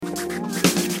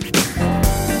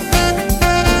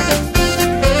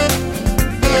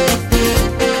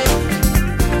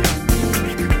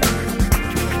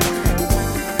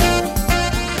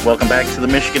Welcome back to the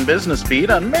Michigan Business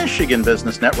Beat on Michigan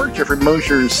Business Network. Jeffrey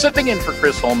Mosher sitting in for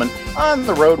Chris Holman on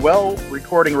the road,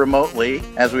 recording remotely,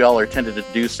 as we all are tended to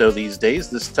do so these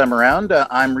days. This time around,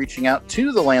 I'm reaching out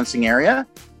to the Lansing area,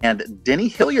 and Denny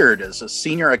Hilliard is a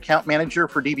senior account manager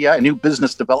for DBI, new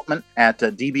business development at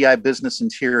DBI Business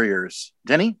Interiors.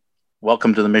 Denny,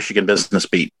 welcome to the Michigan Business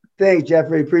Beat. Thanks,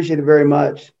 Jeffrey. Appreciate it very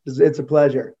much. It's a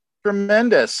pleasure.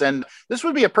 Tremendous. And this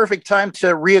would be a perfect time to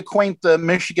reacquaint the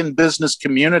Michigan business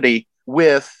community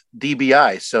with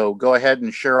DBI. So go ahead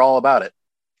and share all about it.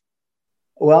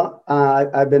 Well,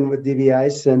 I've been with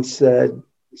DBI since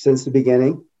the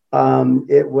beginning.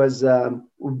 It was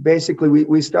basically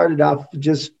we started off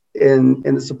just in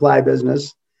the supply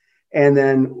business, and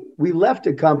then we left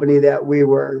a company that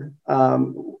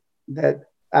that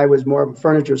I was more of a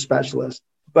furniture specialist.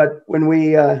 But when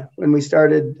we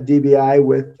started DBI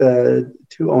with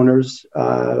two owners,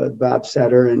 Bob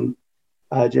Setter and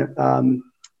Jim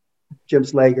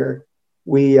Slager,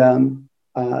 we kind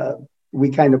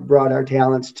of brought our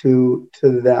talents to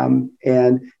them,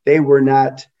 and they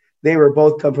were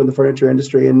both come from the furniture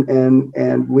industry,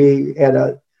 and we had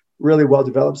a really well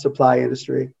developed supply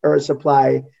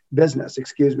business,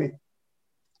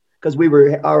 because we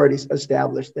were already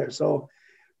established there. So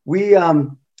we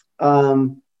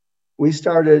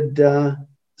started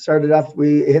off.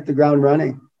 We hit the ground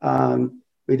running.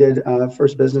 We did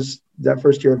first business. That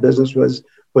first year of business was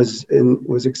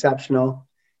exceptional,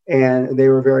 and they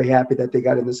were very happy that they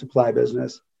got in the supply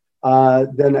business.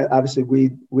 Then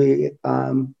obviously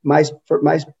my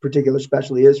particular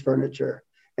specialty is furniture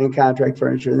and contract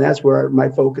furniture, and that's where my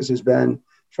focus has been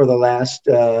for the last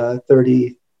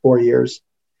 34 years.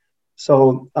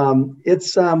 So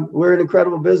we're an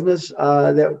incredible business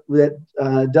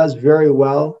that does very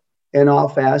well in all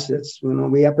facets.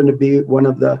 We happen to be one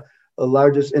of the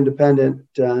largest independent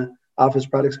office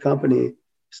products company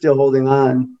still holding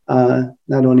on,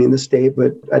 not only in the state,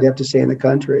 but I'd have to say in the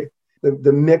country.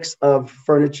 The mix of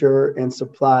furniture and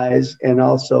supplies, and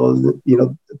also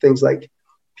things like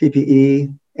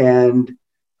PPE and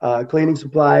cleaning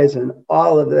supplies and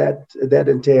all of that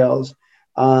entails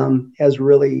has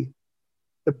really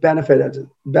the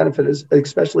benefit is,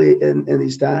 especially in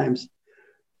these times.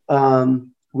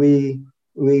 We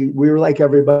were like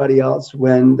everybody else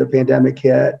when the pandemic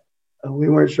hit. We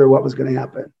weren't sure what was going to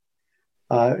happen.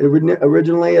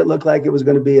 Originally, it looked like it was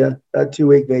going to be a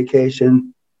 2-week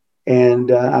vacation, and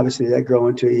obviously that grew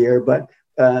into a year. But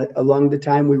along the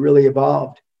time, we really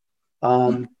evolved.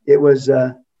 We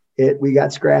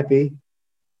got scrappy,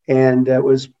 and it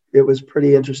was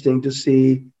pretty interesting to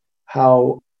see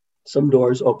how some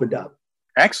doors opened up.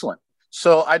 Excellent.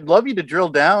 So I'd love you to drill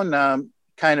down,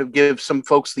 kind of give some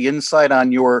folks the insight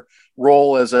on your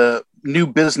role as a new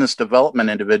business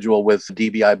development individual with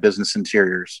DBI Business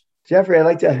Interiors. Jeffrey, I'd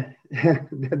like to,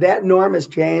 that norm has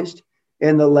changed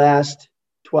in the last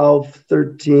 12,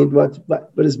 13, what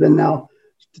has been now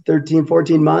 13,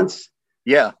 14 months.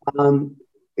 Yeah.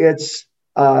 It's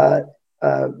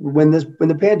when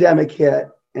the pandemic hit,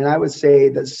 and I would say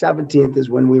the 17th is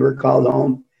when we were called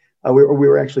home. We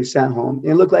were actually sent home.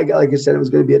 It looked like I said, it was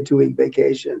going to be a 2-week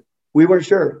vacation. We weren't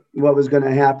sure what was going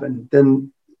to happen.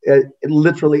 Then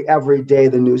literally every day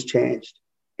the news changed.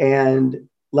 And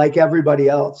like everybody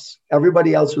else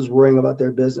was worrying about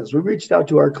their business. We reached out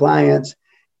to our clients,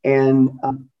 and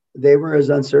they were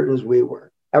as uncertain as we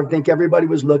were. I think everybody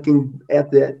was looking at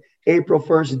the April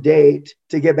 1st date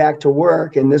to get back to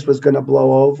work, and this was going to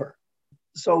blow over.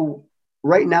 So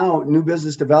right now, new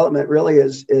business development really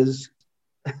is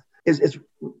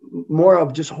more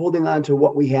of just holding on to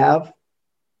what we have,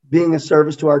 being a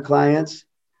service to our clients,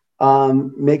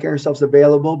 making ourselves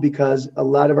available, because a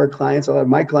lot of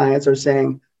my clients are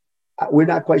saying, we're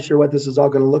not quite sure what this is all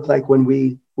going to look like when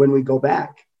we go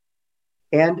back.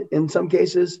 And in some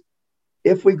cases,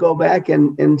 if we go back,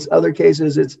 and in other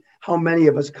cases, it's how many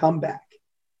of us come back.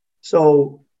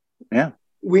 So yeah,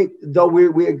 we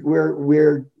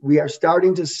are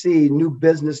starting to see new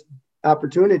business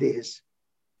opportunities.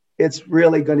 It's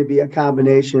really going to be a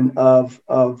combination of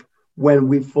when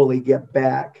we fully get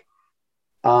back,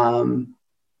 how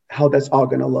that's all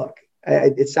going to look.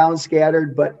 It sounds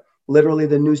scattered, but literally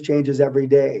the news changes every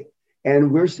day,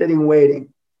 and we're sitting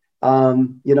waiting.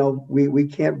 We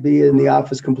can't be in the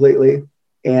office completely,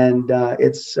 and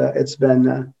it's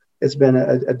been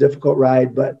a difficult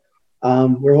ride, but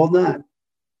we're holding on.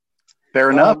 Fair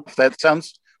enough. That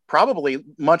sounds probably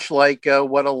much like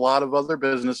what a lot of other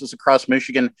businesses across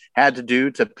Michigan had to do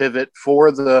to pivot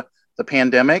for the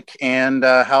pandemic, and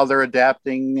how they're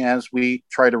adapting as we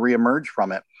try to reemerge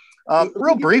from it.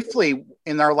 Real briefly,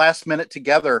 in our last minute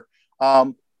together,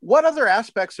 What other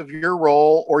aspects of your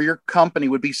role or your company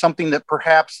would be something that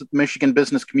perhaps the Michigan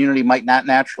business community might not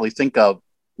naturally think of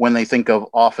when they think of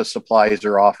office supplies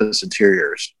or office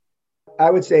interiors?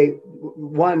 I would say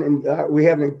one, we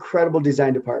have an incredible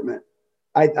design department.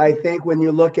 I think when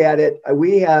you look at it,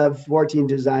 we have 14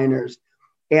 designers.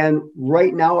 And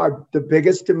right now, the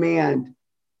biggest demand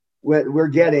we're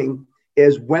getting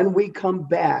is when we come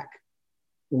back,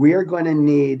 we're going to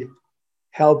need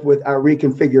help with our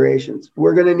reconfigurations.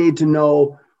 We're going to need to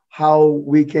know how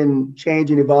we can change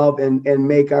and evolve and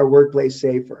make our workplace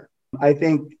safer. I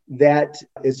think that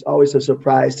is always a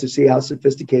surprise to see how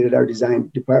sophisticated our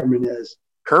design department is.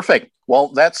 Perfect. Well,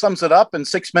 that sums it up. And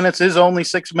 6 minutes is only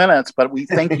 6 minutes, but we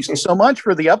thank you so much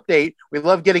for the update. We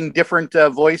love getting different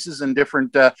voices and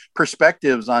different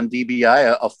perspectives on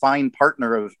DBI, a fine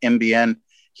partner of MBN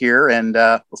here. And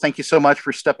well, thank you so much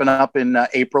for stepping up in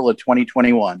April of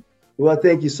 2021. Well,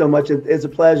 thank you so much. It's a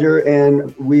pleasure,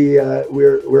 and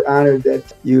we're honored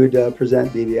that you would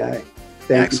present DBI.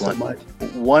 Thank Excellent. you so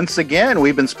much. Once again,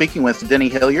 we've been speaking with Denny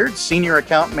Hilliard, Senior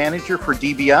Account Manager for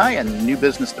DBI and New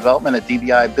Business Development at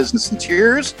DBI Business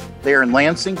Interiors. They are in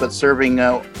Lansing, but serving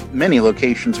many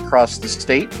locations across the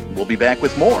state. We'll be back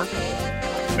with more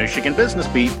Michigan Business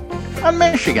Beat on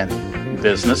Michigan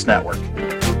Business Network.